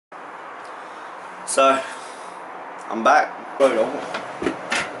So, I'm back. Hold on.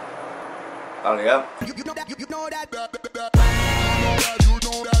 There we go.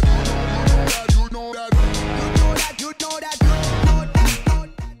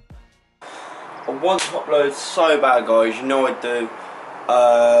 I want to upload so bad, guys. You know I do.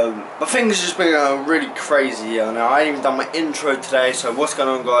 My things just been going really crazy. Now I ain't even done my intro today. So what's going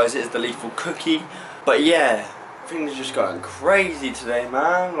on, guys? It is the Lethal Cookie. But yeah, things are just going crazy today,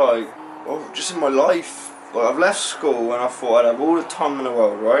 man. Like, just in my life. Like, I've left school and I thought I'd have all the time in the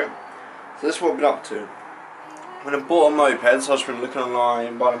world, right? So this is what I've been up to. When I bought a moped, so I've just been looking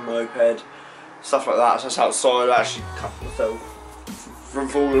online, buying a moped, stuff like that. So it's outside. I actually cut myself from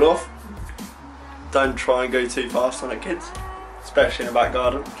falling off. Don't try and go too fast on it, kids, especially in the back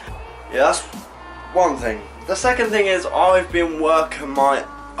garden. Yeah, that's one thing. The second thing is I've been working my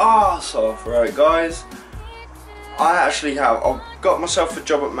arse off, right, guys. I've got myself a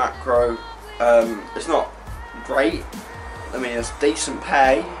job at Macro. It's not great. I mean, it's decent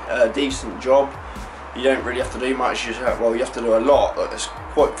pay, decent job. You don't really have to do much. You have to do a lot. It's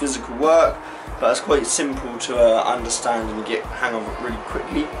quite physical work, but it's quite simple to understand and get hang of it really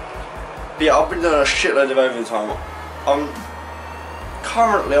quickly. But yeah, I've been doing a shitload of overtime. I'm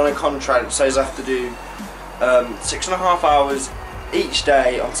currently on a contract that says I have to do 6.5 hours each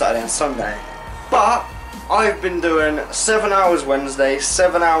day on Saturday and Sunday. But I've been doing 7 hours Wednesday,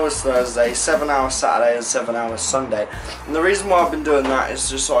 7 hours Thursday, 7 hours Saturday and 7 hours Sunday. And the reason why I've been doing that is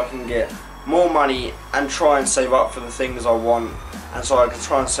just so I can get more money and try and save up for the things I want, and so I can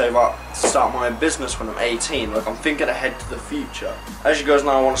try and save up to start my own business when I'm 18. Like, I'm thinking ahead to the future. As you guys know,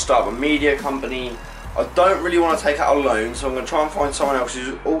 I want to start a media company. I don't really want to take out a loan, so I'm going to try and find someone else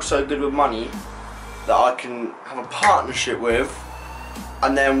who's also good with money that I can have a partnership with,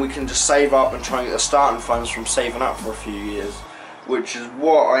 and then we can just save up and try and get the starting funds from saving up for a few years, which is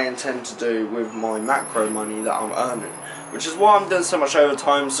what I intend to do with my Macro money that I'm earning, which is why I'm doing so much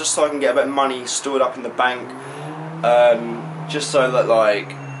overtime, just so I can get a bit of money stored up in the bank, just so that,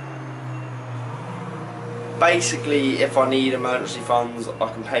 like, basically if I need emergency funds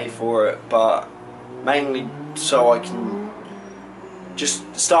I can pay for it, but mainly so I can just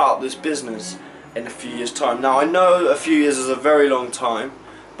start up this business in a few years' time. Now I know a few years is a very long time,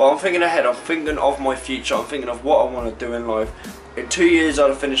 but I'm thinking ahead. I'm thinking of my future. I'm thinking of what I want to do in life. In 2 years I'll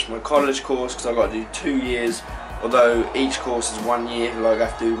have finished my college course, because I've got to do 2 years, although each course is 1 year. Like, I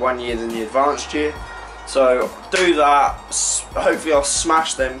have to do 1 year then the advanced year. So do that. Hopefully I'll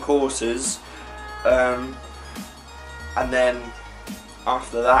smash them courses, and then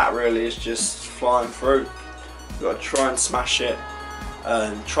after that really it's just flying through. You've got to try and smash it.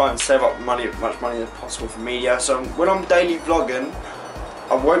 Try and save up money, as much money as possible for media. So when I'm daily vlogging,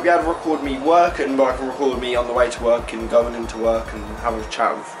 I won't be able to record me working, but I can record me on the way to work and going into work and having a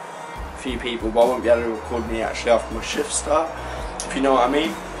chat with a few people, but I won't be able to record me actually after my shift start, if you know what I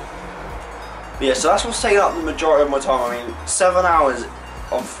mean. But yeah, so that's what's taking up the majority of my time. I mean, 7 hours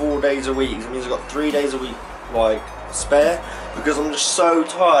on 4 days a week. It means I've got 3 days a week, like, spare, because I'm just so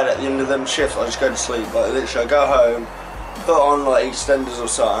tired at the end of them shifts. I just go to sleep. Like, literally I go home, put on like EastEnders or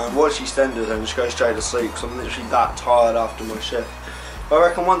something, watch EastEnders and just go straight to sleep, because I'm literally that tired after my shift. But I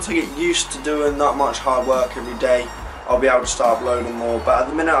reckon once I get used to doing that much hard work every day, I'll be able to start uploading more. But at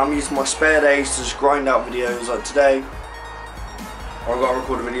the minute I'm using my spare days to just grind out videos. Like today, I've got to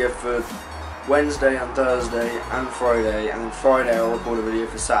record a video for Wednesday and Thursday and Friday, and then Friday I'll record a video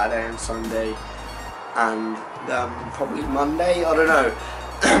for Saturday and Sunday, and probably Monday, I don't know.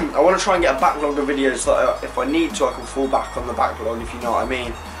 I want to try and get a backlog of videos so that if I need to I can fall back on the backlog, if you know what I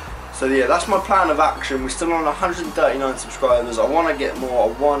mean. So yeah, that's my plan of action. We're still on 139 subscribers. I want to get more.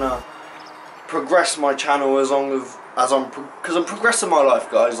 I want to progress my channel because I'm progressing my life,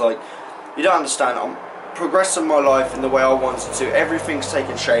 guys. Like, you don't understand, I'm progressing my life in the way I wanted to. Everything's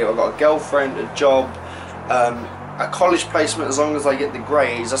taking shape. I've got a girlfriend, a job, a college placement as long as I get the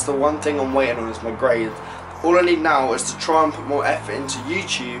grades. That's the one thing I'm waiting on, is my grades. All I need now is to try and put more effort into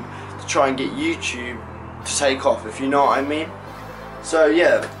YouTube to try and get YouTube to take off, if you know what I mean. So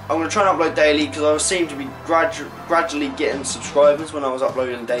yeah, I'm going to try and upload daily, because I seem to be gradually getting subscribers when I was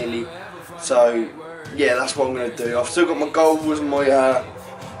uploading daily. So yeah, that's what I'm going to do. I've still got my goals and my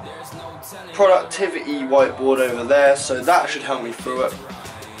productivity whiteboard over there, so that should help me through it.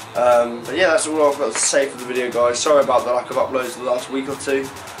 But yeah, that's all I've got to say for the video, guys. Sorry about the lack of uploads the last week or two,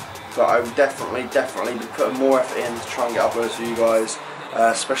 but I would definitely be putting more effort in to try and get uploads for you guys,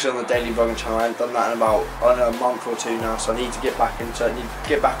 especially on the daily vlogging channel. I haven't done that in about, I don't know, a month or two now, so I need to get back into it. I need to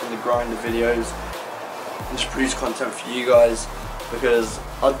get back on the grind of videos and just produce content for you guys, because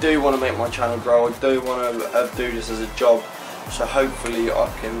I do want to make my channel grow. I do want to do this as a job, So hopefully I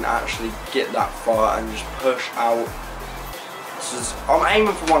can actually get that far and just push out. So I'm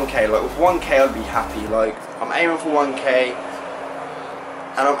aiming for 1k, like with 1k I'd be happy, like I'm aiming for 1k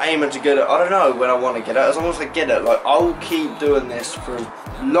and I'm aiming to get it, I don't know when I want to get it, as long as I get it, like I'll keep doing this for as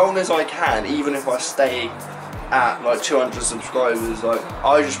long as I can, even if I stay at like 200 subscribers. Like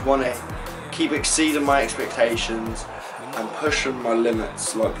I just want to keep exceeding my expectations and pushing my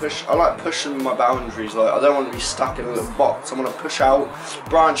limits. I like pushing my boundaries. Like I don't want to be stuck in a little box. I want to push out,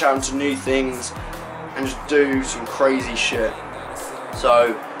 branch out into new things, and just do some crazy shit.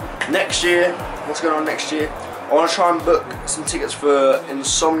 So next year, what's going on next year? I want to try and book some tickets for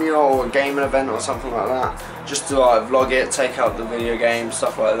Insomnia or a gaming event or something like that, just to like vlog it, take out the video game,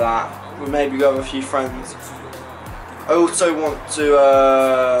 stuff like that. We'll maybe go with a few friends. I also want to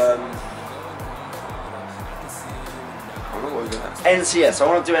NCS. I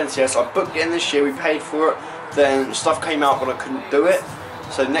want to do NCS. I booked it in this year, we paid for it, then stuff came out but I couldn't do it.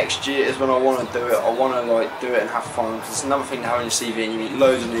 So next year is when I want to do it. I want to like do it and have fun, because it's another thing to have on your CV and you meet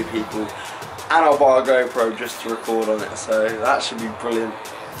loads of new people. And I'll buy a GoPro just to record on it, so that should be brilliant.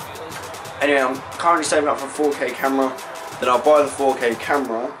 Anyway, I'm currently saving up for a 4K camera. Then I'll buy the 4K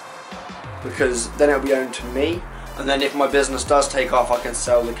camera, because then it'll be owned to me. And then if my business does take off, I can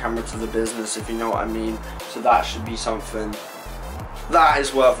sell the camera to the business, if you know what I mean. So that should be something that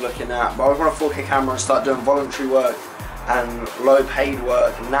is worth looking at. But I want a 4K camera and start doing voluntary work and low paid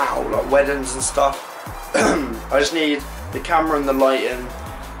work now, like weddings and stuff. I just need the camera and the lighting,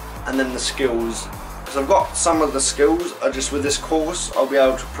 and then the skills, because I've got some of the skills. I just, with this course, I'll be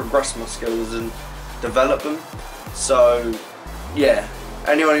able to progress my skills and develop them. So yeah,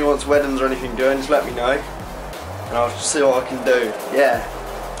 anyone who wants weddings or anything doing, just let me know and I'll see what I can do. Yeah,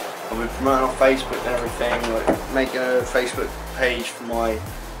 I'll be promoting on Facebook and everything, like making a Facebook page for my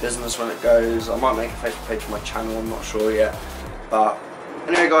business when it goes. I might make a Facebook page for my channel, I'm not sure yet. But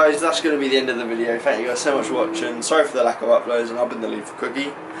anyway guys, that's going to be the end of the video. Thank you guys so much for watching. Sorry for the lack of uploads, and I've been the Lethal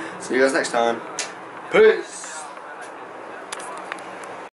Cookie. See you guys next time. Peace!